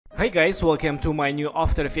Hi guys, welcome to my new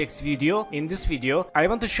After Effects video. In this video, I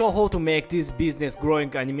want to show how to make this business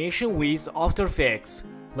growing animation with After Effects.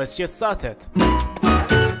 Let's get started.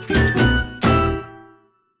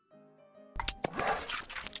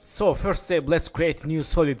 So first step, let's create new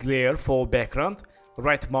solid layer for background.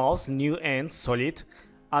 Right mouse, new and solid.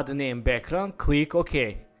 Add a name background, click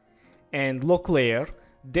OK. And lock layer,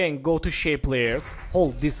 then go to shape layer,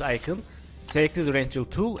 hold this icon, select this render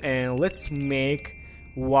tool and let's make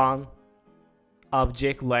one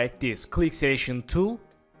object like this. Click selection tool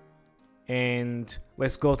and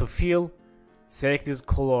let's go to fill, select this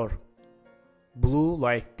color blue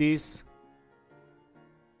like this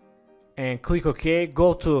and click OK.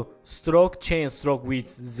 Go to stroke, change stroke width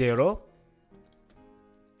 0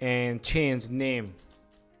 and change name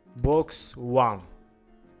box 1.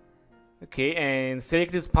 Okay, and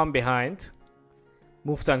select this pan behind,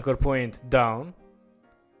 move the anchor point down.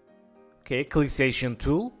 Okay, click selection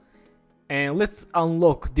tool and let's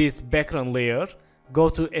unlock this background layer. Go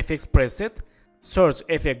to FX preset, search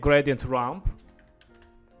effect gradient ramp,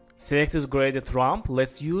 select this gradient ramp.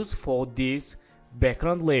 Let's use for this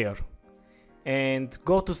background layer and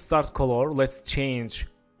go to start color. Let's change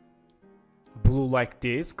blue like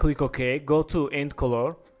this, click OK. Go to end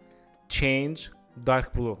color, change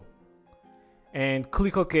dark blue and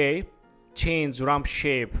click OK. Change ramp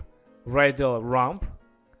shape radial ramp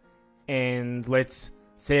and let's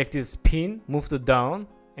select this pin, move to down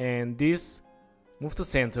and this move to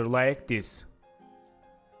center like this.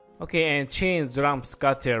 Okay, and change ramp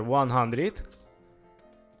scatter 100.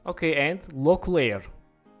 Okay, and lock layer.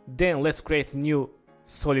 Then let's create new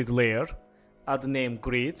solid layer, add name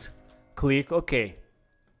grid, click OK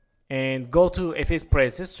and go to effect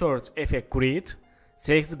preset, search effect grid,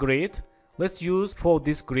 select grid. Let's use for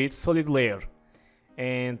this grid solid layer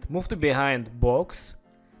and move to behind box.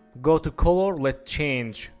 Go to color, let's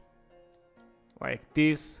change like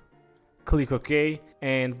this, click OK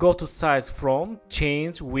and go to size from,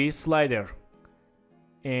 change with slider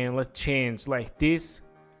and let's change like this,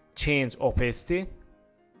 change opacity.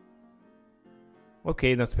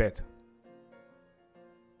 Okay, not bad.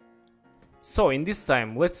 So in this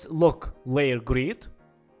time let's lock layer grid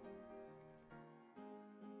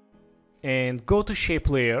and go to shape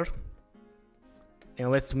layer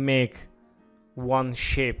and let's make one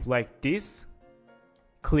shape like this.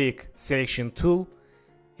 Click selection tool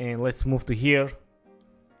and let's move to here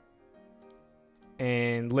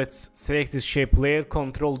and let's select this shape layer,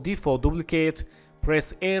 Ctrl D for duplicate,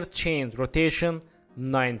 press R, change rotation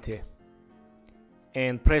 90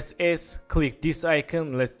 and press S, click this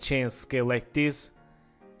icon. Let's change scale like this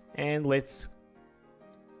and let's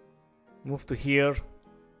move to here.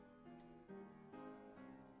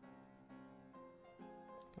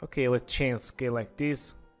 Okay, let's change scale like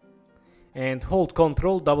this and hold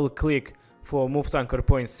Ctrl, double click for move to anchor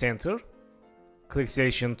point center. Click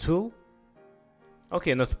selection tool.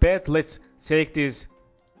 Okay, not bad. Let's select these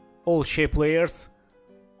all shape layers,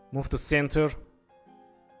 move to center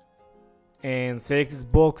and select this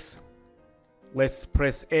box. Let's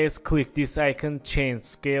press S, click this icon, change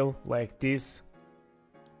scale like this.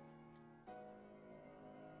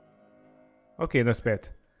 Okay, not bad.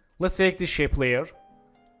 Let's select this shape layer.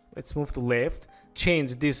 Let's move to left,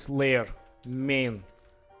 change this layer main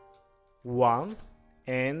 1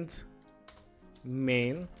 and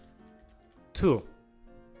main 2.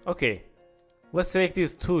 Okay, let's select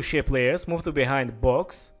these two shape layers, move to behind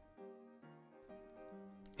box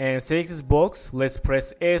and select this box. Let's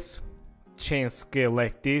press S, change scale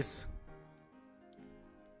like this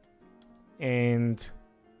and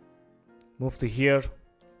move to here,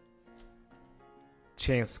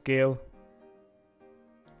 change scale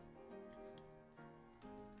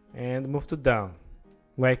and move to down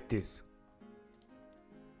like this.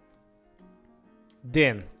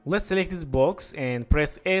 Then let's select this box and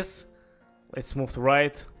press S. Let's move to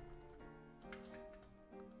right,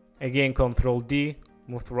 again Ctrl D,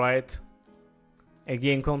 move to right,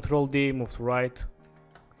 again Ctrl D, move to right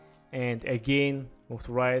and again move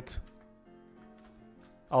to right,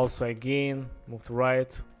 also again move to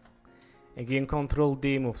right, again Ctrl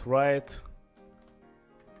D, move to right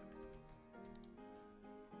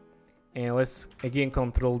and let's again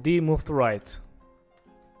Ctrl D, move to right.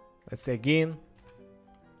 Let's again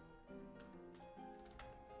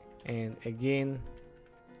and again.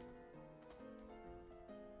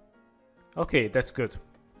 Okay, that's good.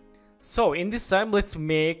 So in this time let's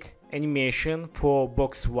make animation for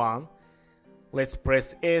box 1. Let's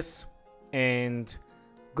press S and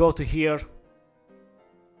go to here,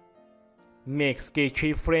 make scale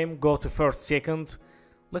keyframe, go to first second.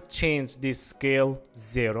 Let's change this scale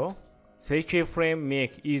 0. Select keyframe,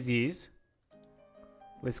 make ease.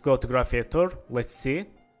 Let's go to graph editor. Let's see.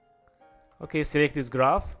 Okay, select this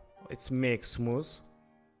graph. Let's make smooth.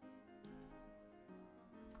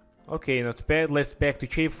 Okay, not bad. Let's back to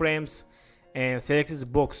keyframes and select this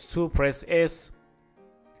box 2. Press S.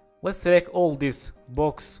 Let's select all this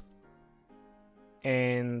box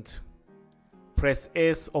and press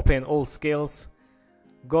S. Open all scales.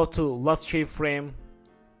 Go to last keyframe.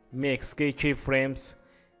 Make scale keyframes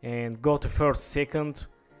and go to first, second.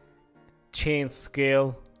 Change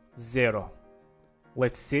scale 0.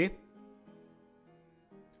 Let's see.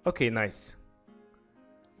 Okay, nice.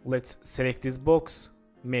 Let's select this box,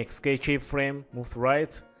 make scale keyframe, move to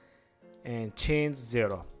right, and change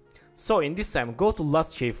 0. So in this time, go to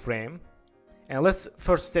last keyframe, and let's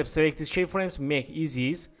first step select these keyframes, make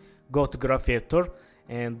ease, go to graph editor,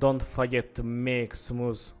 and don't forget to make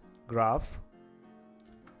smooth graph.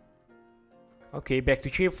 Okay, back to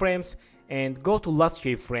keyframes, and go to last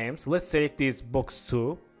keyframes. Let's select this box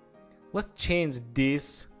 2. Let's change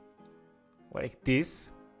this like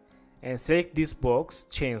this, and select this box,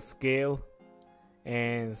 change scale,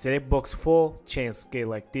 and select box 4, change scale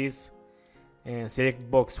like this, and select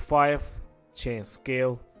box 5, change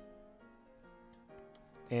scale,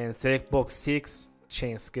 and select box 6,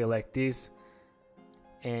 change scale like this,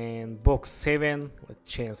 and box 7,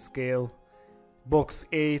 let's change scale, box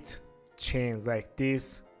 8, change like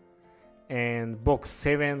this, and box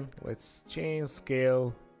 7, let's change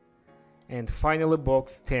scale, and finally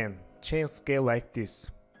box 10, change scale like this.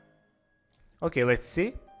 Okay, let's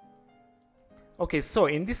see. Okay, so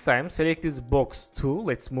in this time, select this box 2,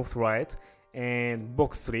 let's move to right, and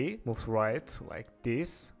box 3, move to right, like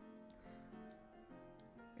this,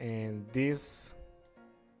 and this.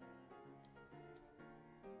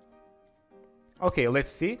 Okay,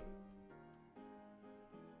 let's see.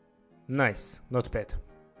 Nice, not bad.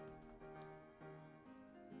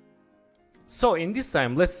 So in this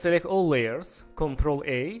time, let's select all layers, Ctrl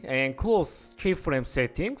A, and close keyframe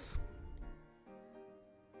settings.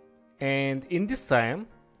 And in this time,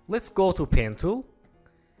 let's go to pen tool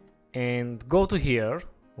and go to here,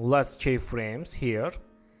 last keyframes here,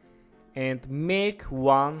 and make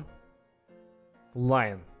one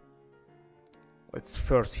line. Let's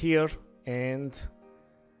first here and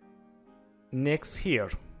next here.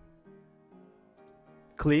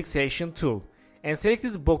 Click selection tool and select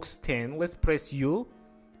this box 10. Let's press U.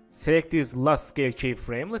 Select this last scale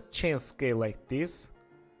keyframe. Let's change scale like this.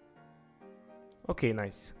 Okay,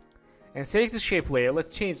 nice. And select the shape layer.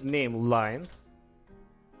 Let's change name line.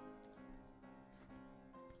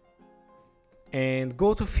 And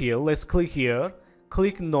go to fill. Let's click here.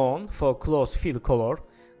 Click none for close fill color.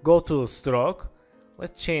 Go to stroke.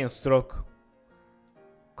 Let's change stroke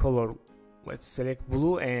color. Let's select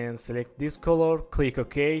blue and select this color. Click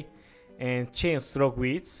OK. And change stroke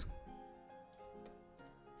width.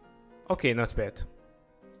 Okay, not bad.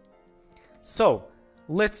 So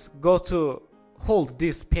let's go to hold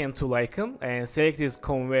this pen tool icon and select this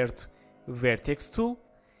convert vertex tool,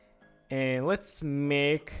 and let's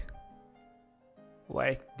make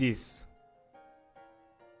like this,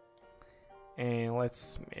 and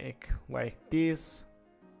let's make like this.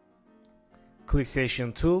 Click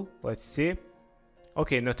selection tool. Let's see.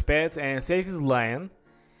 Okay, not bad. And select this line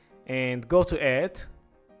and go to add,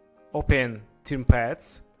 open trim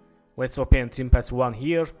paths. Let's open trim paths 1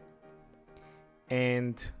 here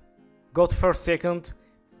and go to first, second,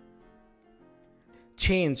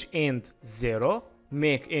 change end 0,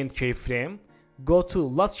 make end keyframe, go to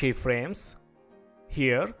last keyframes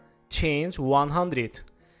here, change 100,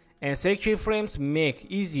 and select keyframes, make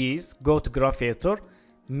ease, go to graph editor,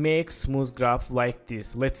 make smooth graph like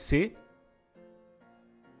this. Let's see.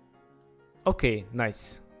 Okay,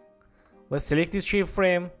 nice. Let's select this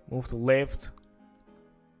keyframe, move to left.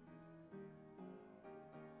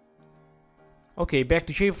 Okay, back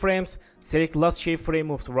to keyframes, select last keyframe,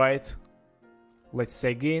 move to right. Let's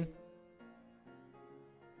say again.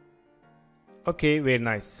 Okay, very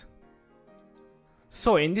nice.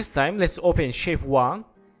 So in this time, let's open shape 1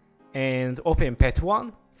 and open path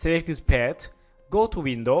 1. Select this path, go to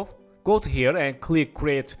window, go to here and click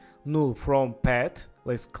create null from path.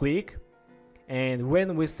 Let's click, and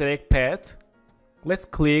when we select path, let's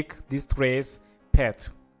click this trace path.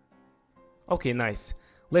 Okay, nice.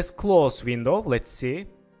 Let's close window. Let's see.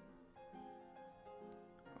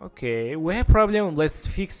 Okay, we have problem. Let's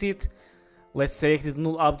fix it. Let's select this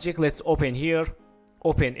null object. Let's open here,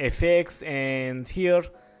 open FX, and here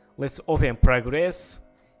let's open progress,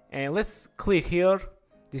 and let's click here.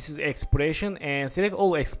 This is expression, and select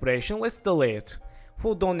all expression. Let's delete.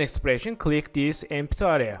 For done expression, click this empty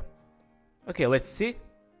area. Okay, let's see.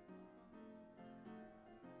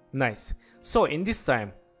 Nice. So in this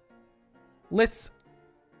time, let's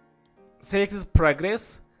select this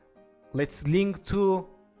progress. Let's link to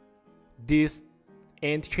this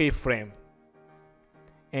end keyframe,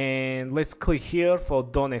 and let's click here for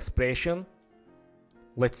done expression.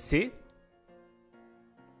 Let's see.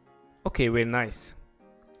 Okay, very nice.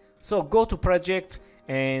 So go to project,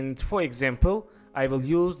 and for example, I will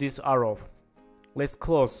use this arrow. Let's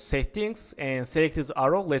close settings and select this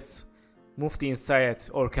arrow. Let's move the inside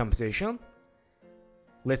or composition.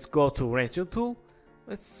 Let's go to ratchet tool.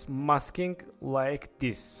 Let's masking like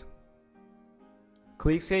this.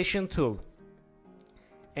 Click session tool,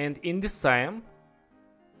 and in this time,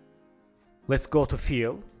 let's go to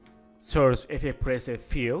fill, search effect preset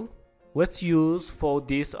fill. Let's use for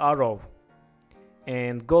this arrow,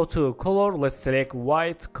 and go to color. Let's select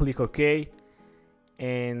white, click OK,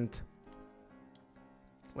 and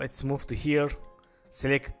let's move to here.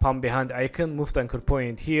 Select palm behind icon, move the anchor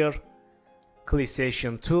point here, click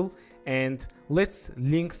session tool, and let's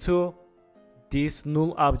link to this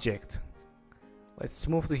null object. Let's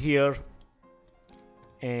move to here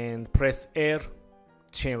and press R,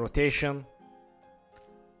 change rotation,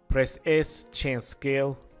 press S, change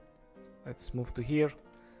scale. Let's move to here,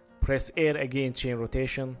 press R again, change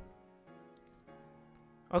rotation.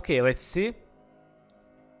 Okay, let's see.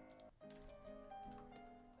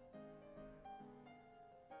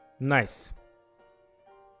 Nice.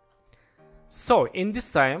 So in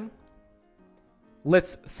this time,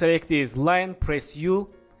 let's select this line, press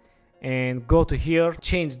U, and go to here,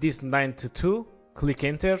 change this 9 to 2, click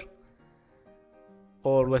enter,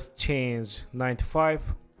 or let's change 9 to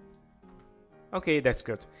 5. Okay, that's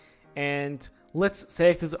good. And let's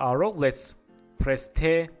select this arrow, let's press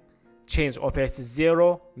T, change opacity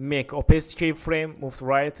 0, make opacity keyframe, move to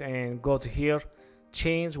right, and go to here,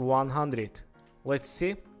 change 100. Let's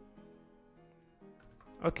see.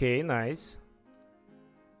 Okay, nice.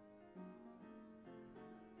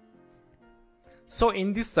 So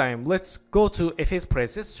in this time, let's go to effect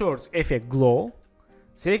preset, search effect glow,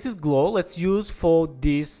 select this glow. Let's use for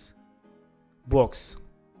this box,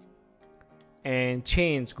 and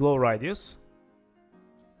change glow radius,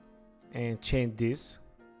 and change this.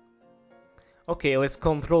 Okay, let's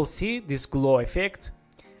Ctrl C this glow effect,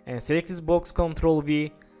 and select this box, Ctrl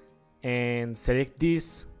V, and select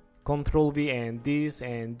this, Ctrl V, and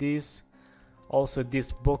this, also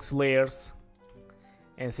this box layers,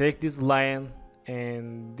 and select this line,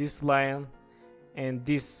 and this line, and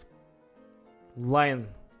this line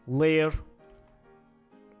layer,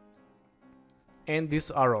 and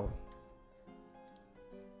this arrow.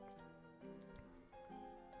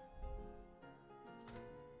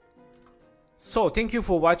 So thank you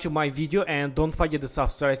for watching my video, and don't forget to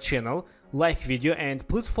subscribe channel, like video, and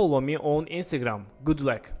please follow me on Instagram. Good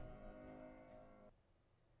luck.